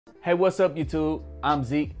Hey, what's up YouTube? I'm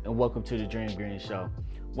Zeke and welcome to the Dream Green Show.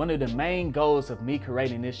 One of the main goals of me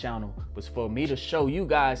creating this channel was for me to show you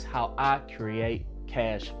guys how I create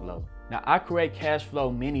cash flow. Now, I create cash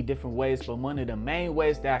flow many different ways, but one of the main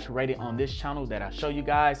ways that I create it on this channel that I show you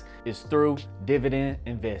guys is through dividend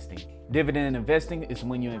investing. Dividend investing is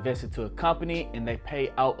when you invest into a company and they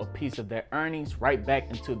pay out a piece of their earnings right back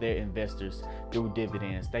into their investors through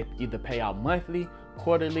dividends. They either pay out monthly,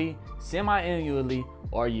 quarterly, semi-annually,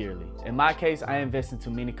 or yearly. In my case, I invest into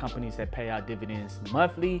many companies that pay out dividends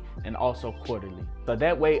monthly and also quarterly. So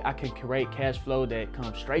that way I can create cash flow that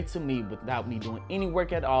comes straight to me without me doing any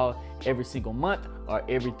work at all every single month or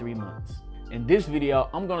every 3 months. In this video,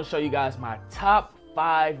 I'm gonna show you guys my top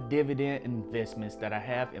 5 dividend investments that I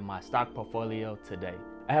have in my stock portfolio today.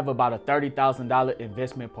 I have about a $30,000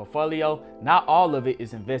 investment portfolio. Not all of it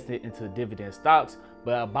is invested into dividend stocks,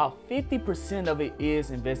 but about 50% of it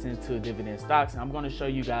is invested into dividend stocks. And I'm going to show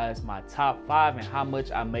you guys my top 5 and how much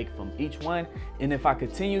I make from each one. And if I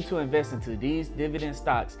continue to invest into these dividend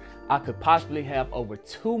stocks, I could possibly have over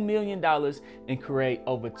 $2 million and create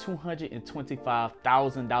over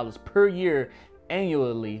 $225,000 per year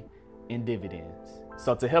annually in dividends.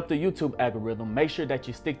 So to help the YouTube algorithm, make sure that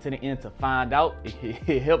you stick to the end to find out.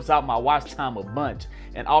 It helps out my watch time a bunch.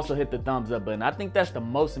 And also hit the thumbs up button. I think that's the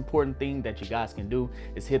most important thing that you guys can do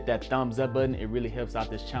is hit that thumbs up button. It really helps out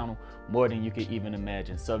this channel more than you could even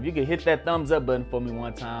imagine. So if you could hit that thumbs up button for me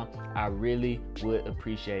one time, I really would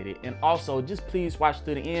appreciate it. And also just please watch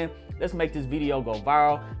to the end. Let's make this video go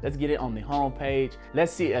viral. Let's get it on the homepage.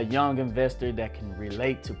 Let's see a young investor that can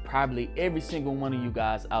relate to probably every single one of you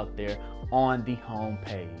guys out there on the home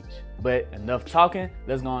page. But enough talking,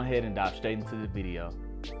 let's go ahead and dive straight into the video.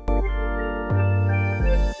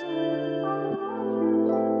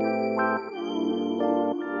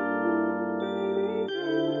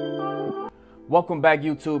 Welcome back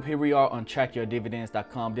YouTube. Here we are on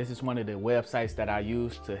trackyourdividends.com. This is one of the websites that I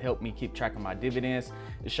use to help me keep track of my dividends.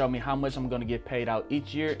 It shows me how much I'm going to get paid out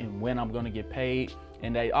each year and when I'm going to get paid.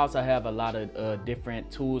 And they also have a lot of different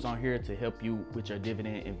tools on here to help you with your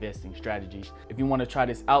dividend investing strategies. If you want to try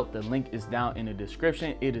this out, the link is down in the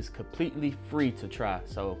description. It is completely free to try.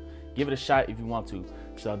 So give it a shot if you want to.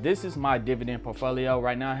 So this is my dividend portfolio.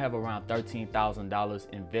 Right now I have around $13,000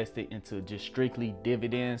 invested into just strictly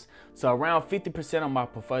dividends. So around 50% of my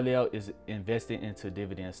portfolio is invested into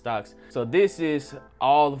dividend stocks. So this is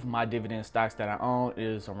all of my dividend stocks that I own. It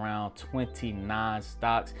is around 29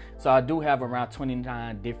 stocks. So I do have around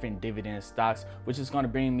 29 different dividend stocks, which is going to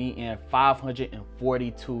bring me in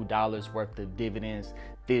 $542 worth of dividends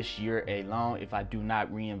this year alone. If I do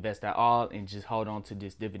not reinvest at all and just hold on to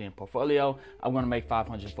this dividend portfolio, I'm going to make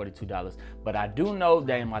 $542. But I do know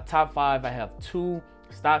that in my top 5, I have 2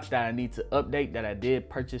 stocks that I need to update that I did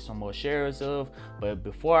purchase some more shares of. But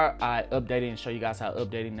before I update it and show you guys how to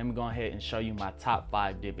update it, let me go ahead and show you my top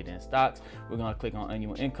 5 dividend stocks. We're going to click on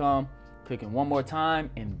annual income. Clicking one more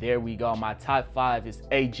time, and there we go. My top 5 is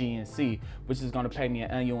AGNC, which is going to pay me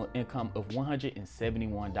an annual income of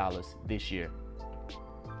 $171 this year.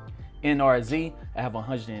 NRZ, I have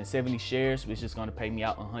 170 shares, which is going to pay me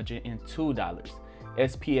out $102.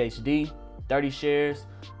 SPHD, 30 shares,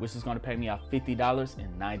 which is going to pay me out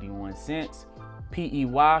 $50.91. PEY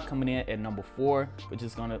coming in at number 4, which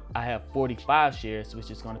is I have 45 shares, which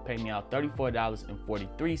is going to pay me out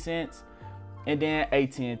 $34.43. And then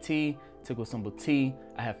AT&T, ticker symbol T,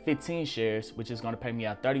 I have 15 shares, which is going to pay me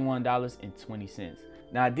out $31.20.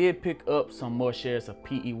 Now I did pick up some more shares of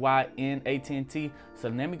PEY in AT&T, so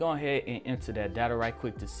let me go ahead and enter that data right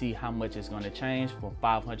quick to see how much it's going to change from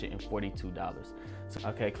 $542. So,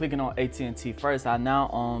 okay, clicking on AT&T first, I now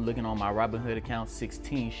own, looking on my Robinhood account,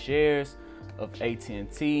 16 shares of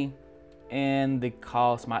AT&T, and the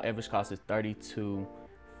cost, my average cost is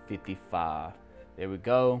 $32.55. There we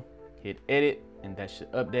go. Hit edit, and that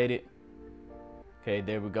should update it. Okay,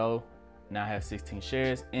 there we go. Now I have 16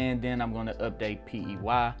 shares, and then I'm going to update PEY.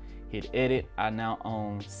 Hit edit. I now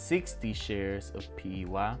own 60 shares of PEY,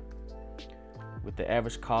 with the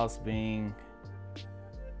average cost being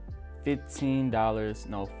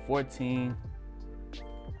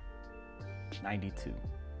 $14.92.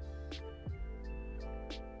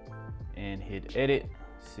 And hit edit.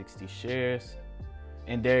 60 shares.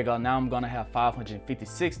 And there you go. Now I'm going to have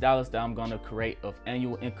 $556 that I'm going to create of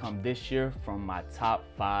annual income this year from my top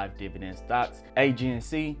 5 dividend stocks: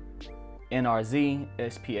 AGNC, NRZ,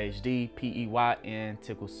 SPHD, PEY, and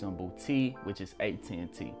ticker symbol T, which is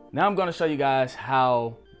AT&T. Now I'm going to show you guys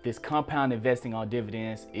how this compound investing on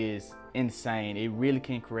dividends is insane. It really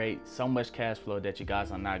can create so much cash flow that you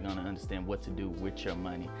guys are not going to understand what to do with your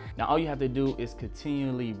money. Now, all you have to do is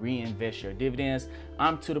continually reinvest your dividends.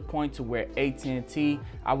 I'm to the point to where AT&T,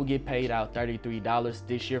 I will get paid out $33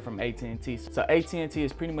 this year from AT&T. So AT&T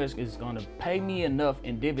is pretty much going to pay me enough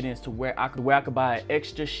in dividends to where I could buy an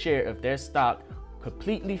extra share of their stock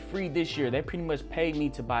completely free this year. They pretty much paid me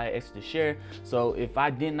to buy an extra share. So if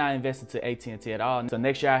I did not invest into AT&T at all, so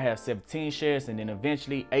next year I have 17 shares, and then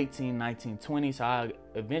eventually 18, 19, 20. So I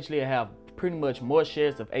eventually have pretty much more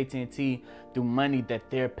shares of AT&T through money that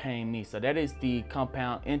they're paying me. So that is the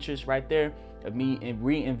compound interest right there of me in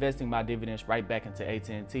reinvesting my dividends right back into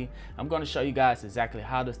AT&T. I'm going to show you guys exactly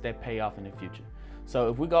how does that pay off in the future.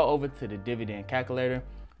 So if we go over to the dividend calculator,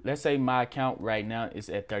 let's say my account right now is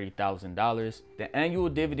at $30,000. The annual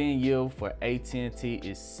dividend yield for AT&T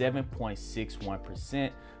is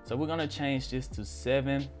 7.61%. So we're gonna change this to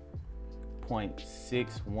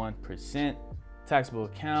 7.61% taxable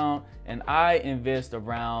account. And I invest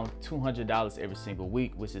around $200 every single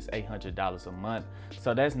week, which is $800 a month.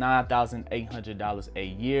 So that's $9,800 a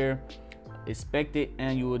year. Expected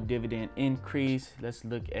annual dividend increase. Let's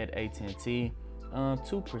look at AT&T.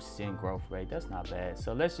 2% growth rate, that's not bad.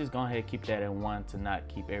 So let's just go ahead and keep that at 1 to not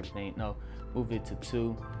keep everything. No, move it to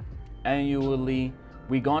 2. Annually,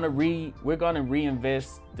 we're gonna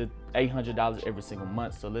reinvest the $800 every single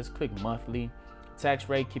month. So let's click monthly. Tax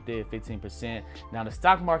rate, keep that at 15%. Now the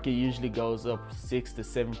stock market usually goes up 6 to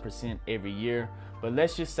 7% every year, but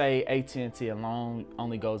let's just say AT&T alone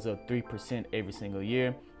only goes up 3% every single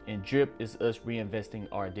year. And DRIP is us reinvesting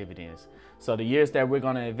our dividends. So the years that we're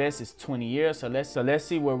gonna invest is 20 years. So let's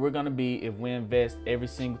see where we're gonna be if we invest every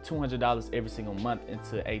single $200 every single month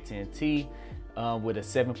into AT&T with a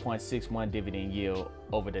 7.61 dividend yield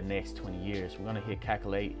over the next 20 years. We're gonna hit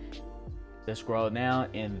calculate. Let's scroll down,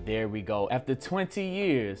 and there we go. After 20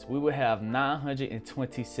 years, we will have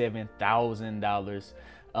 $927,000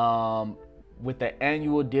 with the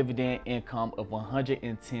annual dividend income of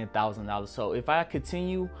 $110,000. So if I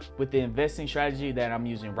continue with the investing strategy that I'm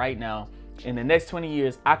using right now, in the next 20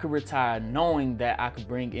 years, I could retire knowing that I could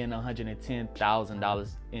bring in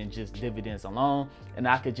 $110,000 in just dividends alone, and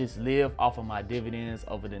I could just live off of my dividends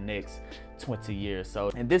over the next 20 years. So,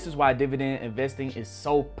 and this is why dividend investing is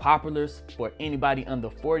so popular for anybody under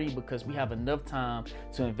 40, because we have enough time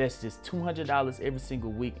to invest just $200 every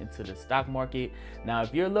single week into the stock market. Now,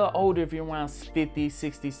 if you're a little older, if you're around 50,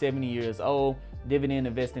 60, 70 years old, dividend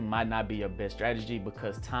investing might not be your best strategy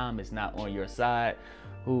because time is not on your side.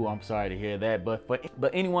 Ooh, I'm sorry to hear that, but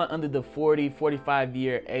anyone under the 40, 45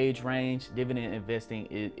 year age range, dividend investing,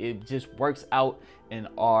 it just works out in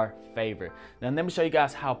our favor. Now let me show you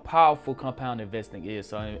guys how powerful compound investing is.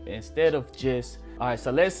 So instead of just, all right,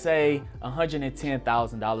 so let's say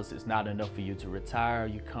 $110,000 is not enough for you to retire.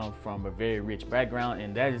 You come from a very rich background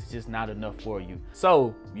and that is just not enough for you.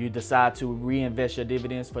 So you decide to reinvest your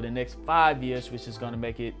dividends for the next 5 years, which is gonna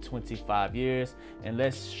make it 25 years. And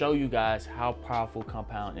let's show you guys how powerful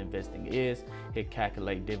compound investing is. Hit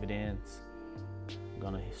calculate dividends. I'm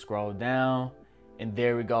gonna scroll down. And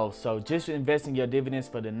there we go. So just investing your dividends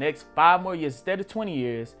for the next 5 more years, instead of 20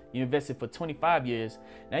 years, you invested for 25 years.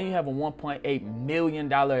 Now you have a $1.8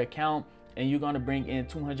 million account, and you're gonna bring in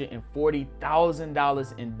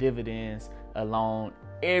 $240,000 in dividends alone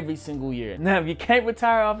every single year. Now, if you can't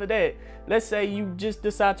retire off of that, let's say you just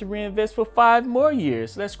decide to reinvest for 5 more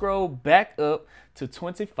years. Let's scroll back up to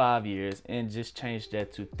 25 years and just change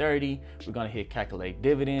that to 30. We're gonna hit calculate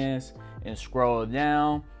dividends and scroll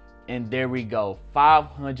down. And there we go,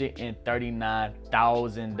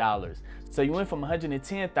 $539,000. So you went from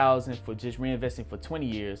 $110,000 for just reinvesting for 20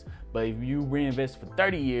 years, but if you reinvest for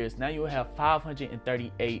 30 years, now you'll have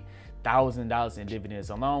 $538,000 in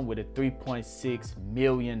dividends alone with a $3.6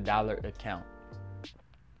 million account.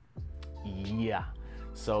 Yeah,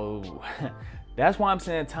 so that's why I'm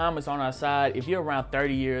saying time is on our side. If you're around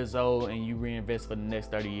 30 years old and you reinvest for the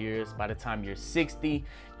next 30 years, by the time you're 60,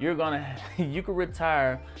 you can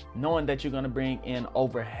retire knowing that you're gonna bring in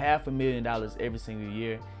over $500,000 every single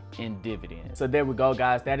year in dividends. So there we go,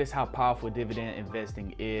 guys. That is how powerful dividend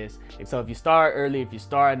investing is. So if you start early, if you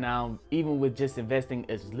start now, even with just investing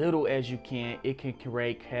as little as you can, it can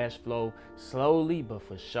create cash flow slowly but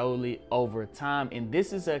for surely over time. And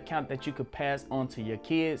this is an account that you could pass on to your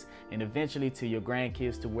kids and eventually to your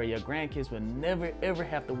grandkids, to where your grandkids will never ever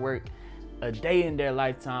have to work a day in their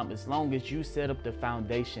lifetime as long as you set up the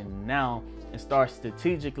foundation now and start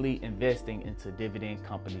strategically investing into dividend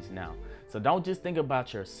companies now. So don't just think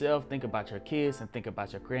about yourself, think about your kids and think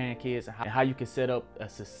about your grandkids and how you can set up a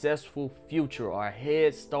successful future or a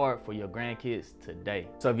head start for your grandkids today.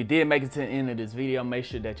 So if you did make it to the end of this video, make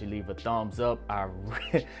sure that you leave a thumbs up.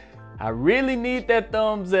 I really need that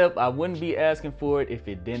thumbs up. I wouldn't be asking for it if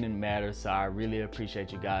it didn't matter. So I really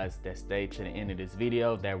appreciate you guys that stayed to the end of this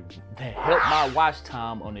video, that helped my watch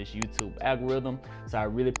time on this YouTube algorithm. So I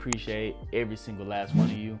really appreciate every single last one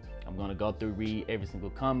of you. I'm gonna go through, read every single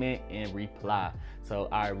comment and reply. So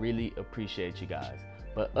I really appreciate you guys.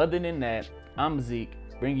 But other than that, I'm Zeke,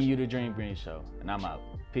 bringing you the Dream Green Show, and I'm out.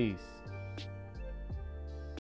 Peace.